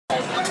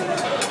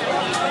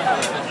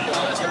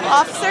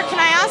Officer, can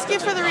I ask you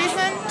for the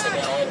reason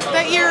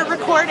that you're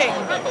recording?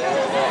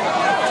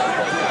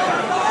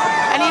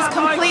 And he's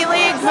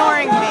completely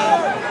ignoring me.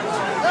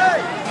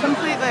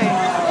 Completely.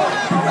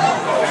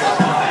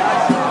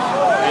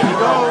 Here we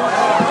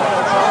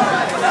go.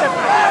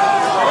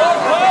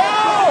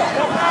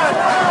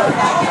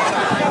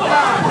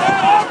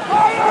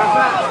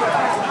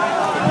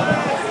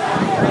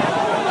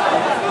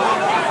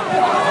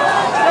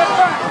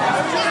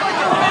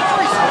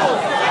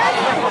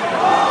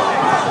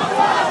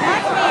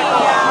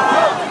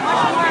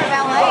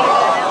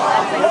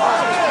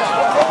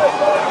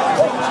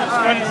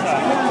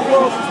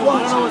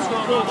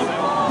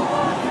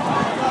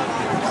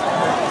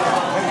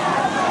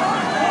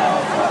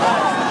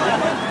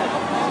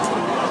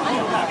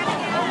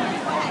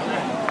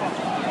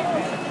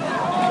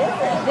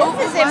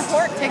 This is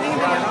important. Taking a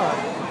video.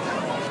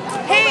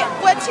 Hey,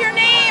 what's your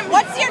name?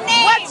 What's your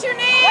name? What's your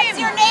name? What's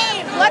your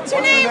name? What's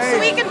your name so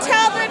we can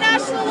tell the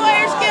National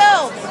Lawyers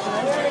Guild?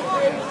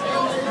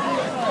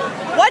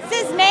 What's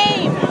his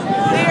name?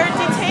 They are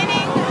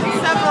detaining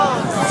several.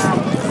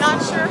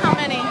 Not sure how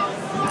many.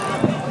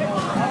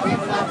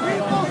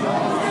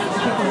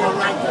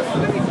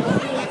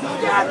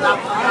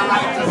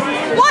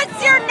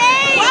 What's your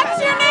name?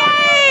 What's your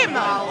name?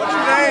 What's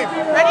your name?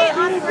 Ready?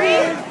 On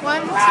three.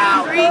 1, 2,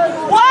 3.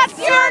 What's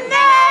your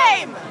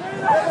name?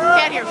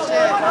 Can't hear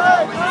shit.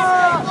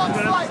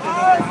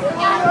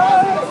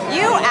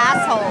 You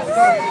assholes.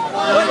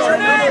 What's your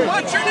name?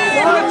 What's your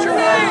name? What's your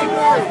name?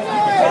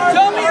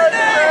 Tell me your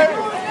name.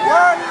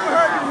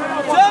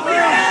 Tell me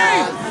your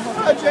name.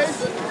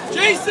 Jason.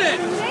 Jason.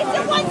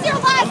 Jason, what's your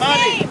last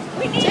name?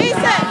 We need your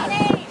last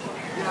name.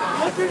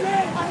 What's your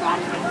name?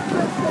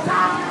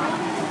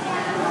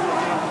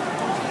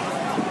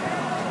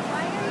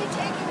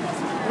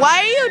 Why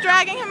are you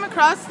dragging him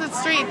across the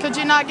street? Could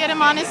you not get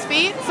him on his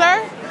feet,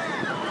 sir?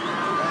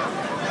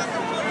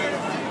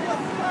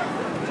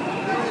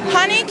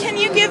 Honey, can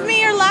you give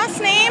me your last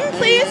name,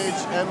 please?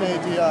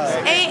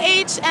 A-H-M-A-D-I.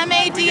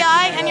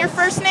 A-H-M-A-D-I. And your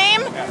first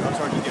name? I'm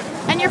sorry, you get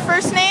it. And your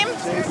first name?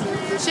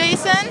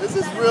 Jason? This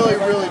is really,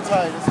 really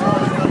tight. It's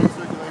not really cutting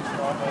circulation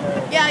off my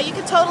head. Yeah, you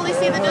can totally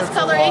see the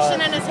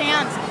discoloration in his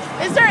hands.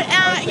 Is there,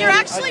 you're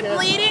actually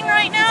bleeding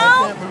right I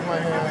now? can't move my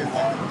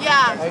hands.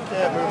 Yeah. I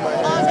can't move my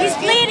hands. He's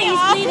bleeding,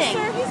 he's bleeding.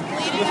 He's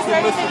bleeding. Is there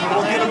anything you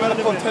We'll can get do? a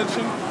medical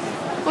attention.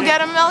 We'll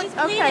get him He's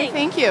Okay, bleeding.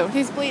 thank you.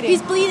 He's bleeding.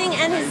 He's bleeding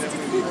and it's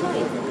too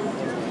tight.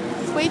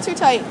 It's way too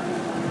tight.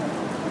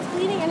 It's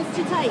bleeding and it's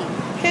too tight.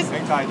 Hang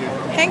tight, dude.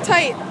 Hang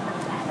tight.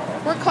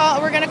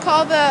 We're gonna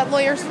call the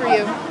lawyers for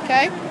you,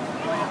 okay?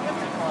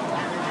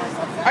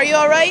 Are you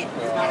all right?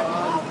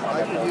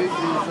 I could use these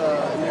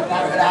new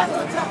pair of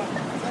handcuffs.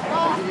 I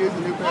could use a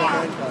new pair of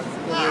handcuffs.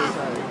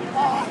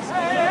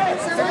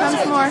 Here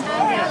comes more.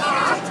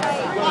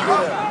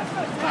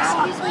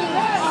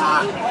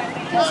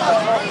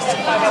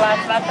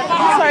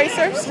 Sorry,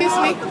 sir. Excuse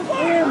me. He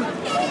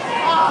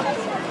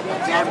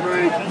can't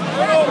breathe. I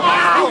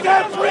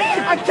can't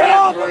breathe. He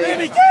can't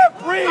breathe. He can't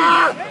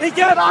breathe.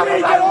 Get off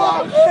him. Get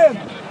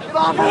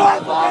off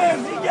him.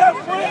 He can't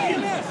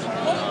breathe.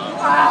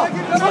 Wow.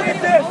 Look at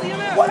this.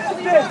 What is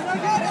this?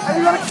 Are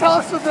you going to kill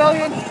a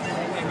civilian?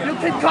 You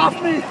can cuff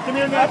me. Come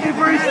here, let me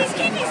breathe.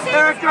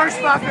 Eric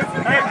Gershbacher.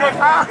 Eric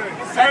Gershbacher.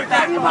 Eric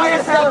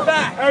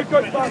Gershbacher. Eric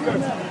Gershbacher.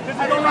 This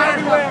is going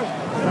everywhere.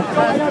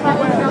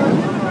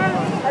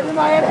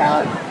 Everybody inhale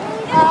it.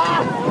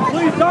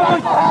 Please,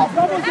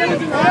 someone get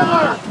an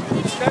inhaler.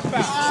 Step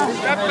back.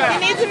 Step back. He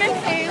needs an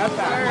inhaler.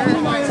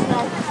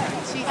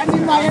 I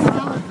need my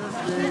inhaler.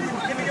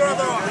 Give me your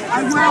other arm.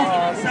 I will.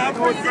 Stop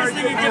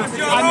resisting and give us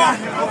your other arm.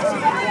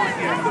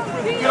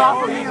 Get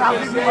off of me and I'll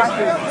give you my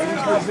hand.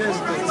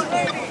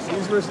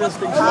 He's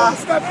resisting.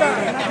 Step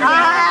back.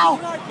 Ow!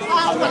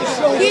 Ow, my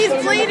shoulder. He's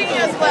bleeding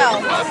as well.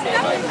 I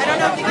don't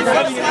know if you can see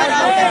the blood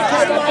out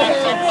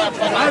there.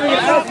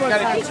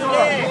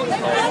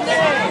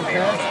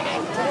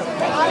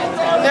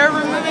 They're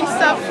removing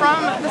stuff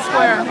from the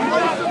square.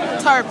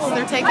 Tarps.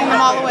 They're taking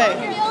them all away.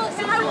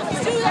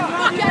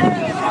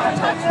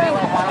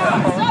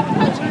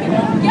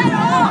 Get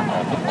off!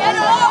 Get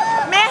off!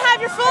 May I have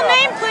your full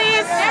name,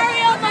 please?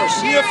 Ariel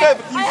Moshe. Do me a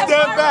favor, can you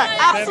stand back?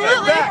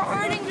 Absolutely.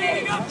 Stand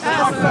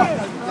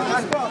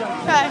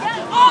Okay.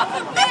 Get off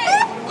of me!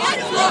 Get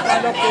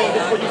off of me!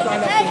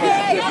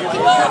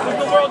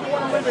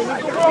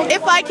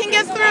 If I can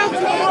get through.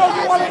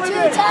 They're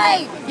too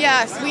tight.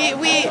 Yes, we.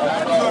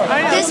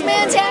 This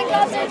man's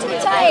handcuffs are too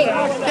tight.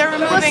 They're Will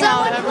removing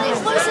all of someone them.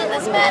 please loosen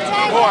this man's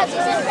handcuffs?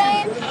 He's in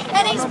pain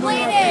and he's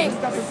bleeding.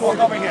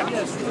 Over here.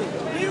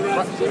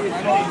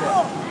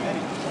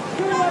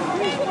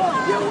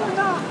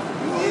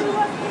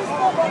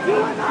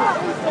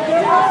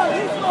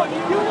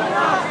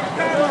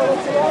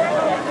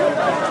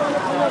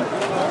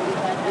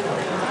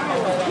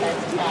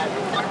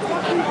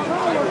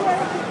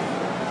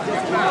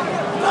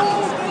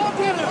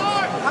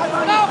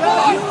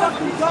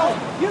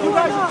 You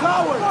guys are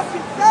cowards!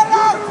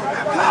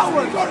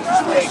 Cowards!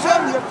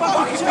 You're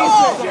fucking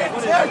children!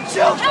 They're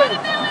children!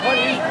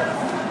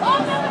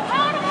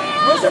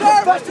 Where's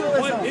your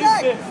professionalism? What is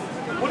this?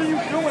 What are you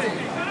doing?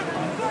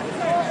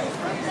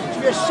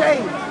 Be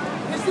ashamed.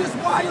 Is this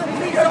why you're a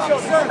police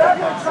officer?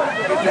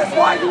 Is this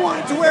why you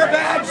wanted to wear a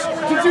badge?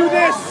 To do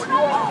this?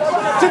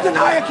 To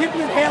deny a kid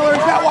an inhaler?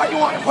 Is that why you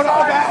want to put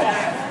on a badge?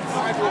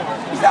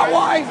 Is that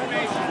why?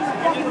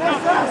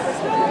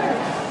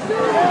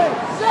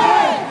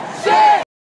 Shame!